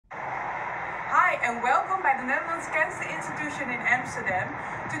and welcome by the Netherlands Cancer Institution in Amsterdam.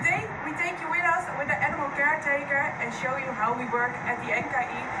 Today we take you with us with the animal caretaker and show you how we work at the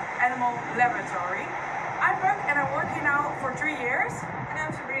NKI Animal Laboratory. I'm Buck and I work here now for 3 years. And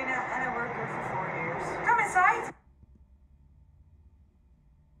I'm Sabrina and I work here for 4 years. Come inside!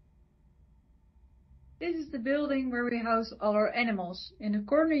 This is the building where we house all our animals. In the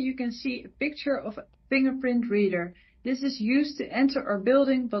corner you can see a picture of a fingerprint reader. This is used to enter our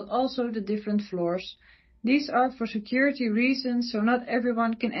building, but also the different floors. These are for security reasons, so not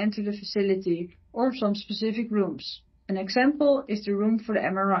everyone can enter the facility or some specific rooms. An example is the room for the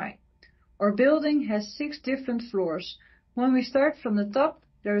MRI. Our building has 6 different floors. When we start from the top,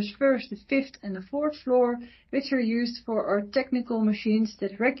 there is first the 5th and the 4th floor, which are used for our technical machines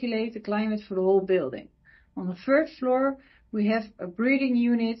that regulate the climate for the whole building. On the 3rd floor, we have a breeding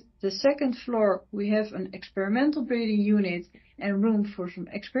unit. The 2nd floor, we have an experimental breeding unit and room for some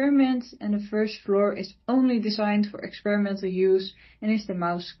experiments. And the 1st floor is only designed for experimental use and is the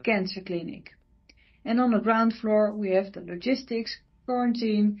mouse cancer clinic. And on the ground floor, we have the logistics,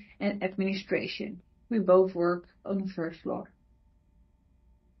 quarantine and administration. We both work on the 1st floor.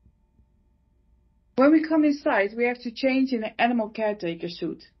 When we come inside, we have to change in an animal caretaker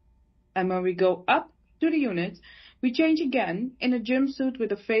suit. And when we go up to the unit, we change again in a jumpsuit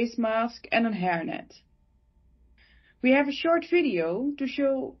with a face mask and a hairnet. We have a short video to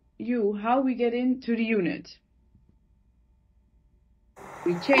show you how we get into the unit.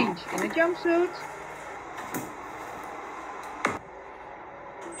 We change in a jumpsuit.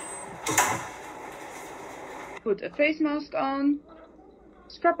 Put a face mask on.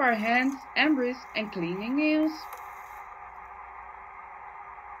 Scrub our hands and wrists and cleaning nails.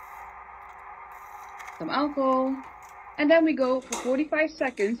 Some alcohol. And then we go for 45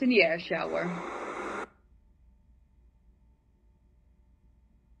 seconds in the air shower.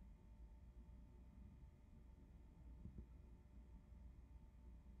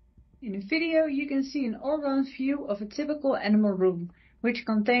 In the video you can see an all-round view of a typical animal room, which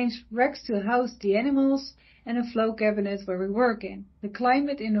contains racks to house the animals and a flow cabinet where we work in. The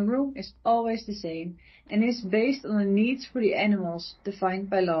climate in the room is always the same and is based on the needs for the animals defined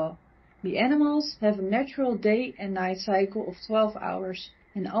by law. The animals have a natural day and night cycle of 12 hours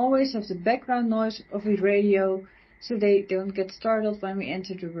and always have the background noise of a radio so they don't get startled when we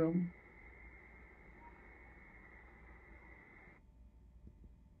enter the room.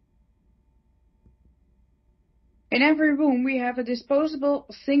 In every room we have a disposable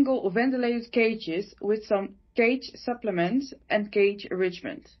single ventilated cages with some cage supplements and cage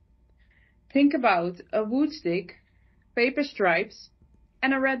enrichment. Think about a wood stick, paper stripes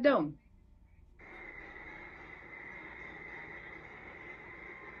and a red dome.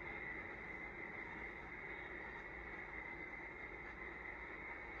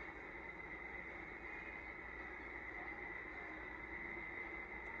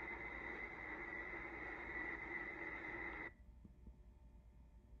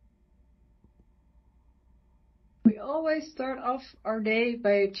 We always start off our day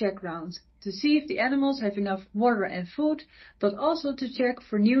by a check round to see if the animals have enough water and food, but also to check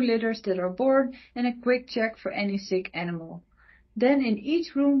for new litters that are born and a quick check for any sick animal. Then in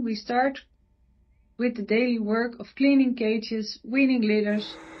each room we start with the daily work of cleaning cages, weaning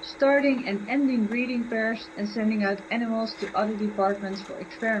litters, starting and ending breeding pairs and sending out animals to other departments for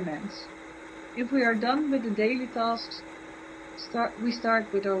experiments. If we are done with the daily tasks, we start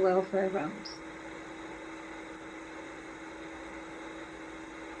with our welfare rounds.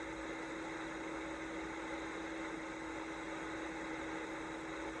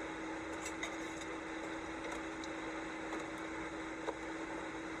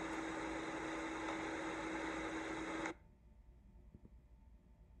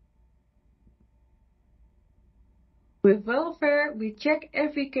 With welfare, we check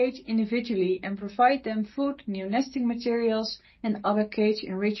every cage individually and provide them food, new nesting materials and other cage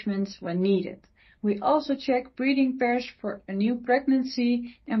enrichments when needed. We also check breeding pairs for a new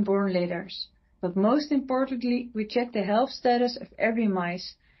pregnancy and born litters. But most importantly, we check the health status of every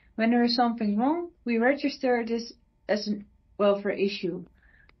mice. When there is something wrong, we register this as a welfare issue.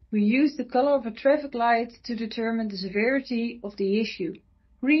 We use the color of a traffic light to determine the severity of the issue.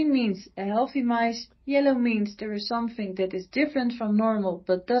 Green means a healthy mice, yellow means there is something that is different from normal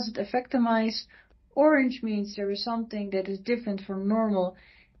but doesn't affect the mice, orange means there is something that is different from normal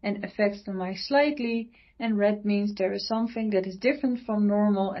and affects the mice slightly, and red means there is something that is different from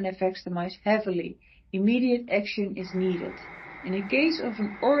normal and affects the mice heavily. Immediate action is needed. In the case of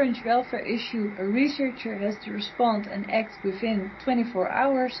an orange welfare issue, a researcher has to respond and act within 24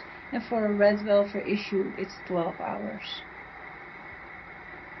 hours, and for a red welfare issue it's 12 hours.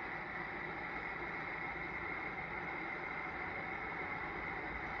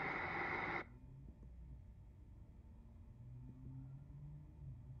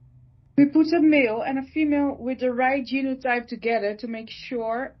 We put a male and a female with the right genotype together to make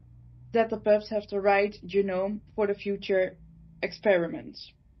sure that the pups have the right genome for the future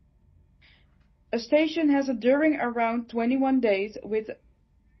experiments. A station has a during around 21 days with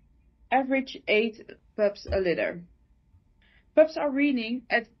average 8 pups a litter. Pups are weaning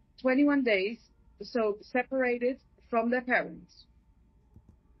at 21 days, so separated from their parents.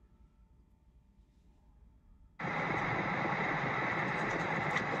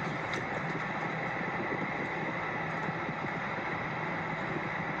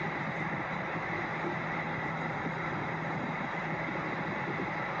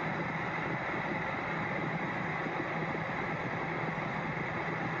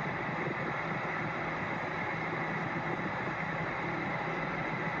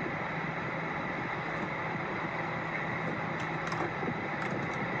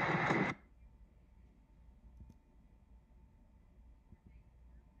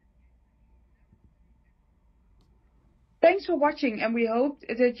 Thanks for watching, and we hope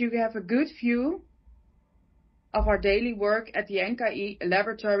that you have a good view of our daily work at the NKI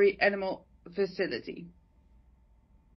Laboratory Animal Facility.